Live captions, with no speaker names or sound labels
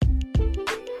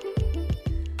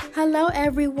Hello,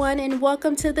 everyone, and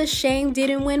welcome to the Shame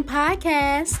Didn't Win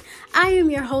podcast. I am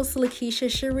your host,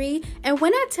 Lakeisha Cherie, and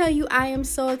when I tell you I am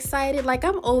so excited, like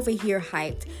I'm over here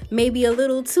hyped. Maybe a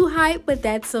little too hyped, but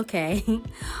that's okay.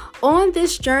 On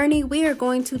this journey, we are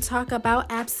going to talk about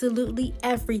absolutely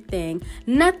everything.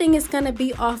 Nothing is going to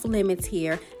be off limits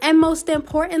here. And most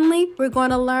importantly, we're going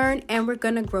to learn and we're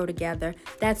going to grow together.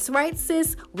 That's right,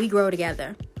 sis, we grow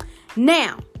together.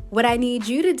 Now, what I need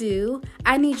you to do,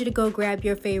 I need you to go grab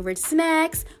your favorite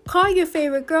snacks, call your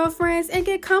favorite girlfriends, and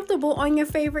get comfortable on your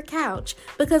favorite couch.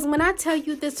 Because when I tell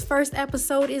you this first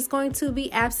episode is going to be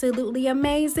absolutely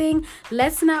amazing,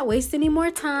 let's not waste any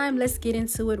more time. Let's get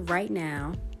into it right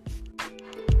now.